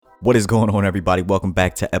What is going on, everybody? Welcome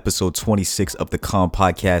back to episode 26 of the Calm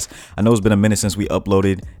Podcast. I know it's been a minute since we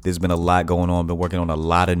uploaded. There's been a lot going on. Been working on a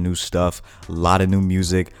lot of new stuff, a lot of new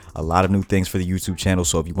music, a lot of new things for the YouTube channel.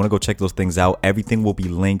 So if you want to go check those things out, everything will be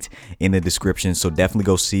linked in the description. So definitely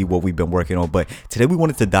go see what we've been working on. But today we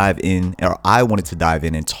wanted to dive in, or I wanted to dive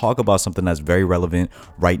in and talk about something that's very relevant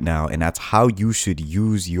right now. And that's how you should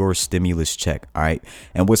use your stimulus check. All right.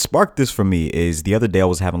 And what sparked this for me is the other day I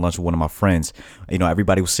was having lunch with one of my friends. You know,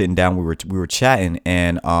 everybody was sitting down, we were chatting,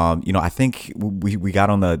 and I think we got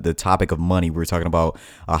on the topic of money. We were talking about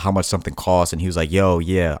how much something costs, and he was like, "Yo,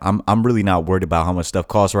 yeah, I'm really not worried about how much stuff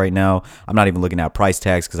costs right now. I'm not even looking at price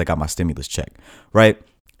tags because I got my stimulus check, right?"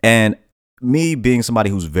 And me being somebody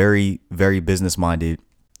who's very, very business minded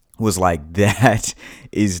was like, that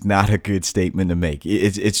is not a good statement to make.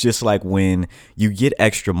 It's just like when you get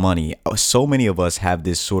extra money, so many of us have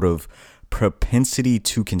this sort of propensity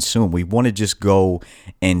to consume. We want to just go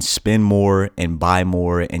and spend more and buy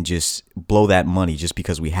more and just blow that money just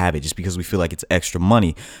because we have it, just because we feel like it's extra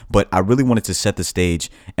money. But I really wanted to set the stage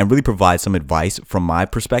and really provide some advice from my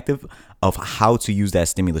perspective of how to use that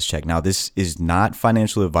stimulus check. Now, this is not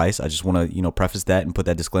financial advice. I just want to, preface that and put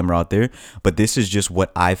that disclaimer out there. But this is just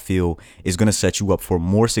what I feel is going to set you up for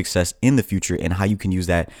more success in the future, and how you can use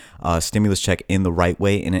that stimulus check in the right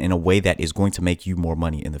way and in a way that is going to make you more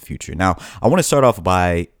money in the future. Now, I want to start off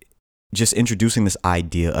by just introducing this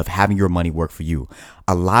idea of having your money work for you.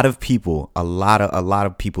 A lot of people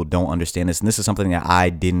don't understand this. And this is something that I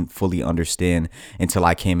didn't fully understand until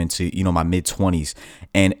I came into, my mid-20s.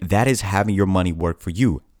 And that is having your money work for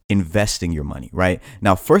you, investing your money, right?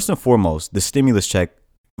 Now, first and foremost, the stimulus check,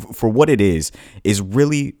 for what it is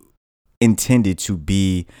really intended to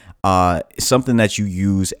be something that you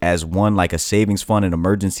use as one, like a savings fund, an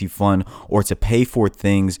emergency fund, or to pay for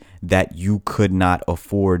things that you could not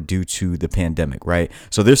afford due to the pandemic, right?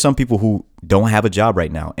 So there's some people who don't have a job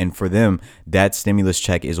right now, and for them, that stimulus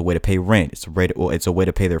check is a way to pay rent. It's a way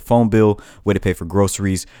to pay their phone bill, way to pay for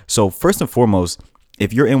groceries. So first and foremost,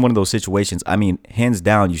 if you're in one of those situations, hands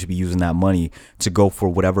down, you should be using that money to go for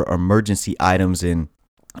whatever emergency items and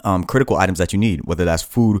critical items that you need, whether that's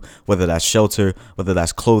food, whether that's shelter, whether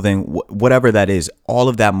that's clothing, whatever that is. All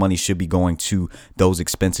of that money should be going to those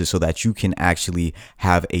expenses so that you can actually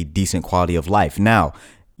have a decent quality of life. Now,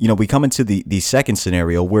 we come into the second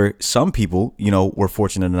scenario where some people, were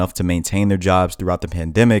fortunate enough to maintain their jobs throughout the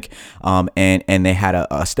pandemic, and they had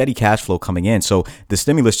a steady cash flow coming in. So the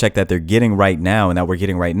stimulus check that they're getting right now and that we're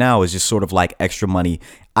getting right now is just sort of like extra money,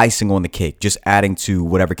 icing on the cake, just adding to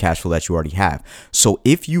whatever cash flow that you already have. So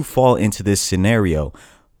if you fall into this scenario,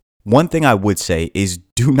 one thing I would say is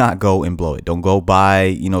do not go and blow it. Don't go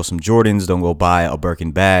buy, some Jordans. Don't go buy a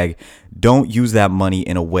Birkin bag. Don't use that money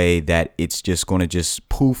in a way that it's just going to just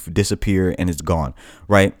poof, disappear, and it's gone,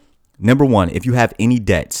 right? Number one, if you have any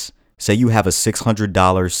debts, say you have a $600,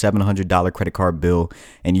 $700 credit card bill,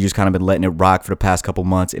 and you just kind of been letting it rock for the past couple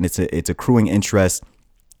months, and it's accruing interest,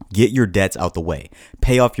 get your debts out the way.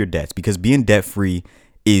 Pay off your debts, because being debt free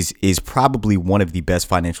is probably one of the best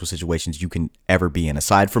financial situations you can ever be in.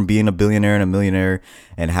 Aside from being a billionaire and a millionaire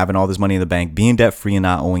and having all this money in the bank, being debt free and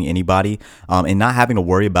not owing anybody, and not having to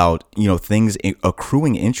worry about, things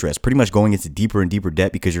accruing interest, pretty much going into deeper and deeper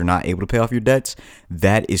debt because you're not able to pay off your debts,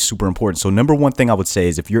 that is super important. So number one thing I would say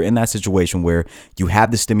is, if you're in that situation where you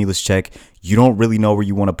have the stimulus check, you don't really know where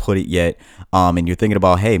you want to put it yet, and you're thinking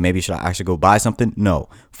about, hey, maybe I should go buy something? No.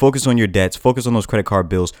 Focus on your debts. Focus on those credit card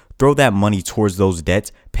bills. Throw that money towards those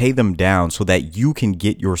debts. Pay them down so that you can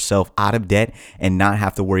get yourself out of debt and not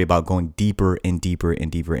have to worry about going deeper and deeper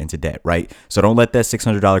and deeper into debt, right? So don't let that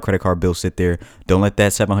 $600 credit card bill sit there. Don't let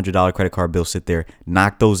that $700 credit card bill sit there.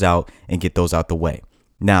 Knock those out and get those out the way.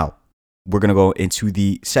 Now, we're going to go into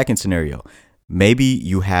the second scenario. Maybe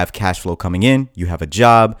you have cash flow coming in, you have a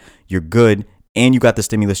job, you're good, and you got the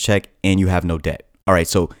stimulus check, and you have no debt. All right,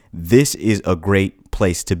 so this is a great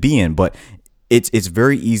place to be in, but it's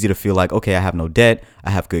very easy to feel like, okay, I have no debt,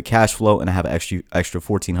 I have good cash flow, and I have an extra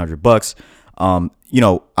 $1,400.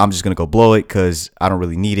 I'm just gonna go blow it because I don't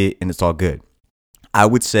really need it, and it's all good. I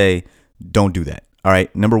would say don't do that. All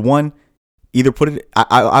right, number one, either put it.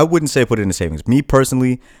 I wouldn't say put it in the savings. Me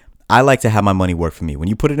personally, I like to have my money work for me. When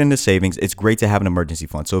you put it into savings, it's great to have an emergency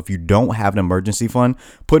fund. So if you don't have an emergency fund,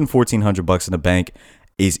 putting $1,400 in the bank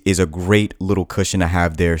is a great little cushion to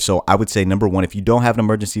have there. So I would say, number one, if you don't have an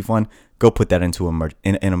emergency fund, go put that into an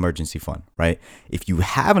emergency fund, right? If you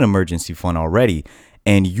have an emergency fund already,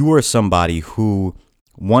 and you are somebody who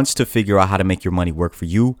wants to figure out how to make your money work for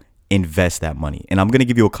you, invest that money. And I'm going to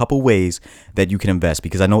give you a couple ways that you can invest,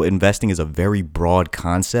 because I know investing is a very broad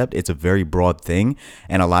concept. It's a very broad thing.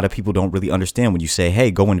 And a lot of people don't really understand when you say, hey,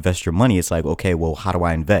 go invest your money. It's like, okay, well, how do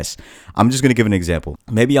I invest? I'm just going to give an example.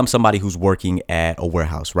 Maybe I'm somebody who's working at a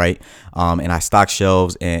warehouse, right? And I stock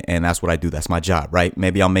shelves, and that's what I do. That's my job, right?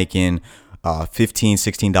 Maybe I'm making $15,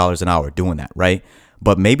 $16 an hour doing that, right?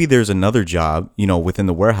 But maybe there's another job, within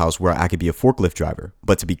the warehouse where I could be a forklift driver.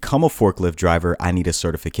 But to become a forklift driver, I need a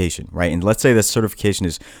certification, right? And let's say that certification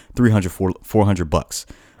is $300, $400.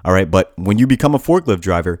 All right. But when you become a forklift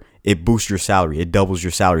driver, it boosts your salary. It doubles your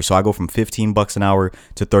salary. So I go from $15 an hour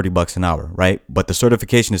to $30 an hour, right? But the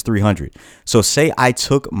certification is $300. So say I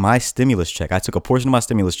took my stimulus check. I took a portion of my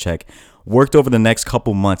stimulus check, worked over the next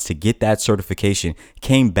couple months to get that certification,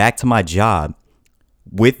 came back to my job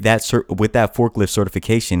with that forklift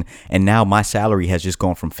certification, and now my salary has just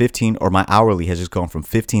gone from my hourly has just gone from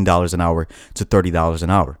 $15 an hour to $30 an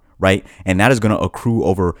hour, right? And that is going to accrue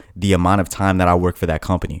over the amount of time that I work for that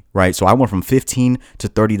company, right? So I went from $15 to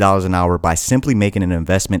 $30 an hour by simply making an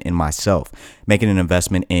investment in myself, making an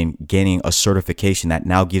investment in gaining a certification that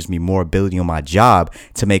now gives me more ability on my job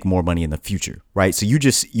to make more money in the future, right? So you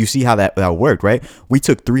see how that worked, right? We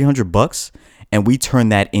took $300 and we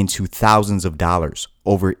turned that into thousands of dollars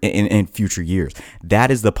over in future years. That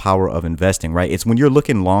is the power of investing, right? It's when you're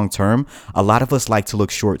looking long term. A lot of us like to look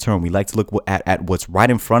short term. We like to look at what's right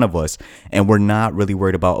in front of us, and we're not really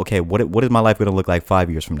worried about, okay, what is my life going to look like 5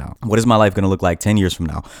 years from now? What is my life going to look like 10 years from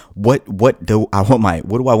now? What do I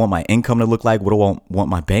want my income to look like? What do I want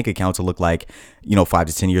my bank account to look like, 5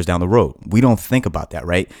 to 10 years down the road? We don't think about that,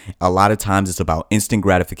 right? A lot of times it's about instant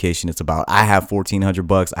gratification. It's about, I have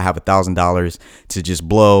 $1,400, I have $1,000 to just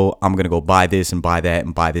blow. I'm going to go buy this and buy that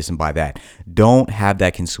and buy this and buy that. Don't have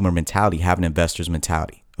that consumer mentality. Have an investor's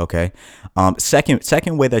mentality. Okay.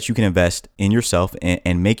 Second way that you can invest in yourself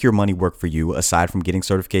and make your money work for you, aside from getting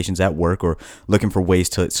certifications at work or looking for ways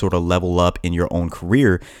to sort of level up in your own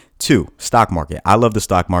career. 2, stock market. I love the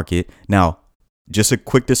stock market. Now, just a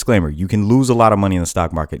quick disclaimer, you can lose a lot of money in the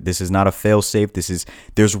stock market. This is not a fail safe.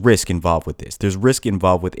 There's risk involved with this. There's risk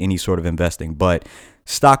involved with any sort of investing, but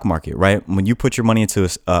stock market, right? When you put your money into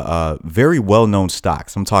a very well-known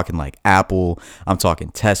stocks, I'm talking like Apple, I'm talking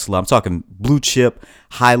Tesla, I'm talking blue chip,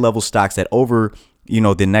 high level stocks that over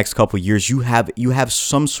the next couple of years, you have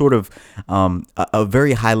some sort of a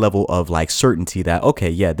very high level of like certainty that, okay,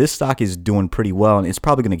 yeah, this stock is doing pretty well and it's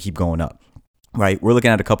probably going to keep going up. Right. We're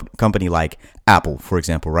looking at a company like Apple, for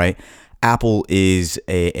example, right? Apple is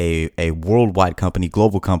a worldwide company,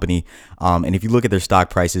 global company. And if you look at their stock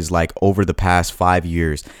prices, like over the past 5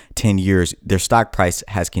 years, 10 years, their stock price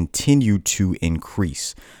has continued to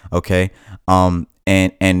increase. OK. And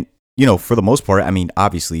for the most part, I mean,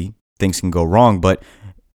 obviously things can go wrong, but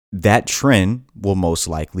that trend will most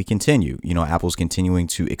likely continue. Apple's continuing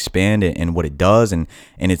to expand in what it does and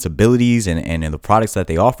its abilities and the products that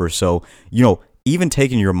they offer. So, even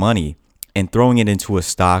taking your money and throwing it into a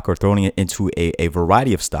stock or throwing it into a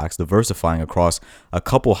variety of stocks, diversifying across a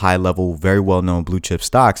couple high level, very well known blue chip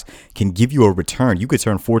stocks can give you a return. You could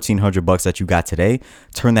turn $1,400 that you got today,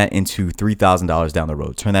 turn that into $3,000 down the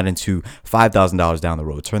road, turn that into $5,000 down the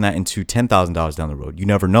road, turn that into $10,000 down the road. You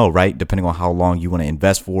never know, right? Depending on how long you want to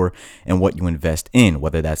invest for and what you invest in,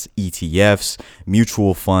 whether that's ETFs,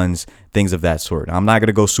 mutual funds, things of that sort. I'm not going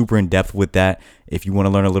to go super in depth with that. If you want to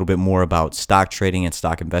learn a little bit more about stock trading and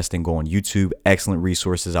stock investing, go on YouTube. Excellent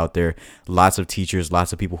resources out there. Lots of teachers,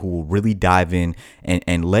 lots of people who will really dive in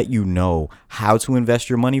and let you know how to invest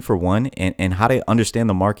your money, for one, and how to understand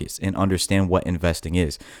the markets and understand what investing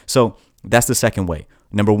is. So that's the second way.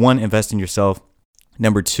 Number 1, invest in yourself.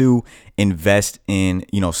 Number 2, invest in,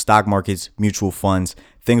 stock markets, mutual funds,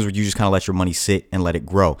 things where you just kind of let your money sit and let it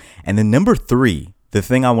grow. And then number 3, the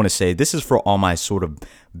thing I want to say, this is for all my sort of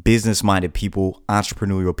business-minded people,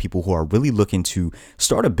 entrepreneurial people who are really looking to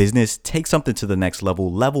start a business, take something to the next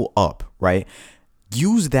level up, right?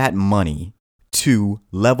 Use that money to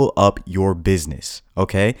level up your business,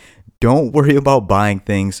 okay? Don't worry about buying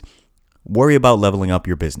things. Worry about leveling up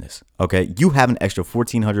your business. Okay. You have an extra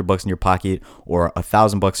 $1,400 in your pocket or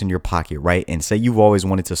 $1,000 in your pocket, right? And say you've always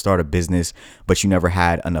wanted to start a business, but you never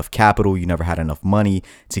had enough capital. You never had enough money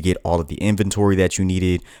to get all of the inventory that you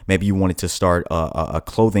needed. Maybe you wanted to start a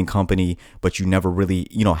clothing company, but you never really,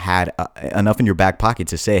 had enough in your back pocket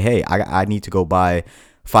to say, hey, I need to go buy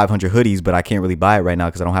 500 hoodies, but I can't really buy it right now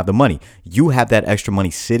because I don't have the money. You have that extra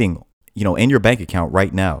money sitting, in your bank account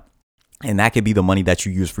right now. And that can be the money that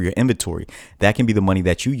you use for your inventory. That can be the money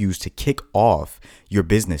that you use to kick off your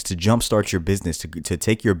business, to jumpstart your business, to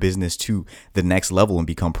take your business to the next level and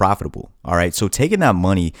become profitable. All right. So taking that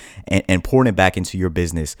money and pouring it back into your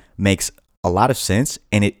business makes a lot of sense.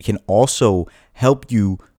 And it can also help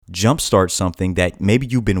you jumpstart something that maybe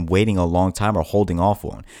you've been waiting a long time or holding off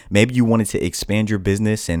on. Maybe you wanted to expand your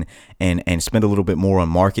business and spend a little bit more on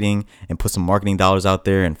marketing and put some marketing dollars out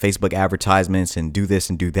there and Facebook advertisements and do this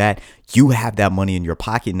and do that. You have that money in your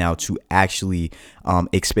pocket now to actually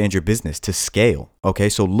expand your business, to scale. Okay,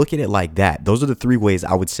 so look at it like that. Those are the 3 ways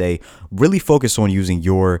I would say really focus on using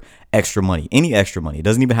your extra money, any extra money. It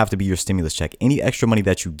doesn't even have to be your stimulus check. Any extra money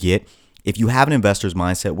that you get. If you have an investor's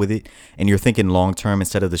mindset with it and you're thinking long term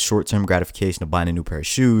instead of the short term gratification of buying a new pair of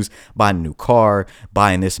shoes, buying a new car,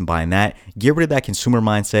 buying this and buying that, get rid of that consumer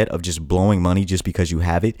mindset of just blowing money just because you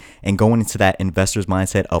have it and going into that investor's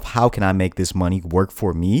mindset of how can I make this money work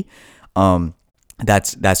for me?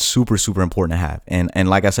 That's super, super important to have. And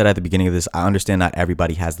like I said at the beginning of this, I understand not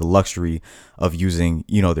everybody has the luxury of using,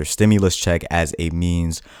 their stimulus check as a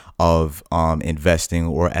means of investing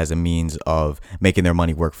or as a means of making their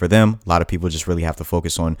money work for them. A lot of people just really have to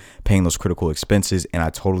focus on paying those critical expenses. And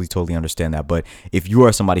I totally understand that. But if you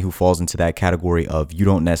are somebody who falls into that category of you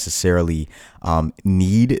don't necessarily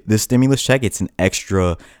need the stimulus check, it's an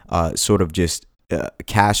extra sort of just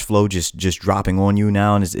cash flow just dropping on you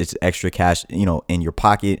now, and it's extra cash in your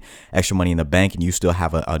pocket, extra money in the bank, and you still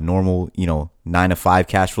have a normal 9 to 5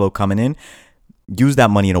 cash flow coming in. Use that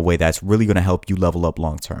money in a way that's really going to help you level up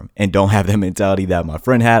long term, and don't have that mentality that my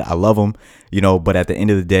friend had. I love him, but at the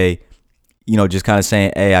end of the day, just kind of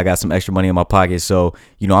saying, hey, I got some extra money in my pocket, so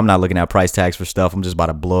I'm not looking at price tags for stuff. I'm just going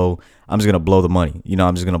to blow the money.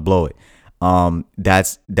 I'm just going to blow it.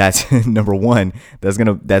 That's number one.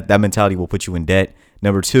 That mentality will put you in debt.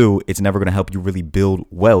 Number 2, it's never going to help you really build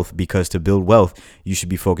wealth, because to build wealth, you should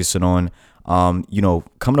be focusing on,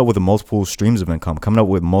 coming up with multiple streams of income, coming up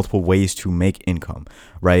with multiple ways to make income,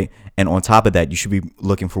 right? And on top of that, you should be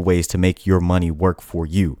looking for ways to make your money work for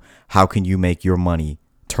you. How can you make your money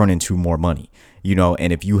turn into more money?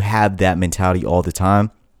 And if you have that mentality all the time,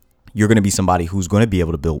 you're going to be somebody who's going to be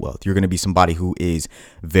able to build wealth. You're going to be somebody who is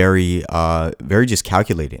very just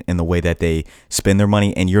calculated in the way that they spend their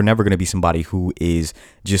money. And you're never going to be somebody who is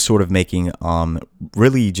just sort of making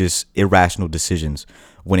really just irrational decisions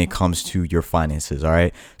when it comes to your finances. All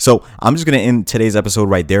right. So I'm just going to end today's episode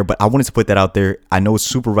right there, but I wanted to put that out there. I know it's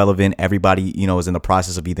super relevant. Everybody, is in the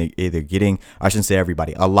process of either getting, I shouldn't say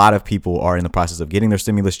everybody, a lot of people are in the process of getting their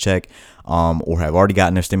stimulus check, or have already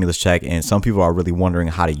gotten their stimulus check. And some people are really wondering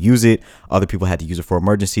how to use it. Other people had to use it for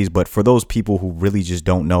emergencies. But for those people who really just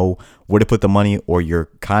don't know where to put the money, or you're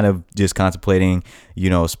kind of just contemplating,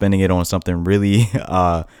 spending it on something really,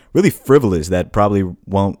 really frivolous that probably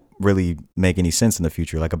won't really make any sense in the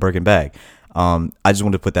future, like a Birkin bag. I just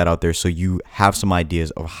wanted to put that out there so you have some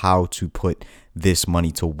ideas of how to put this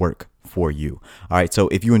money to work for you. All right. So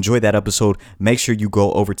if you enjoyed that episode, make sure you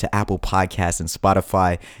go over to Apple Podcasts and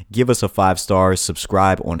Spotify. Give us a 5 stars,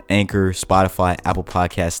 subscribe on Anchor, Spotify, Apple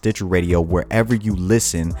Podcasts, Stitcher Radio, wherever you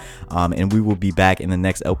listen. And we will be back in the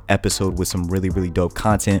next episode with some really, really dope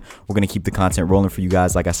content. We're going to keep the content rolling for you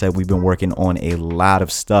guys. Like I said, we've been working on a lot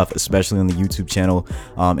of stuff, especially on the YouTube channel,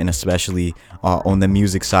 and especially on the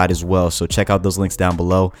music side as well. So check out those links down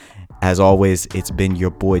below. As always, it's been your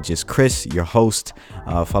boy, just Chris, your host.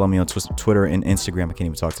 Follow me on Twitter and Instagram. I can't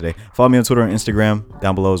even talk today. Follow me on Twitter and Instagram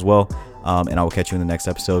down below as well. And I will catch you in the next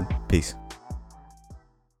episode. Peace.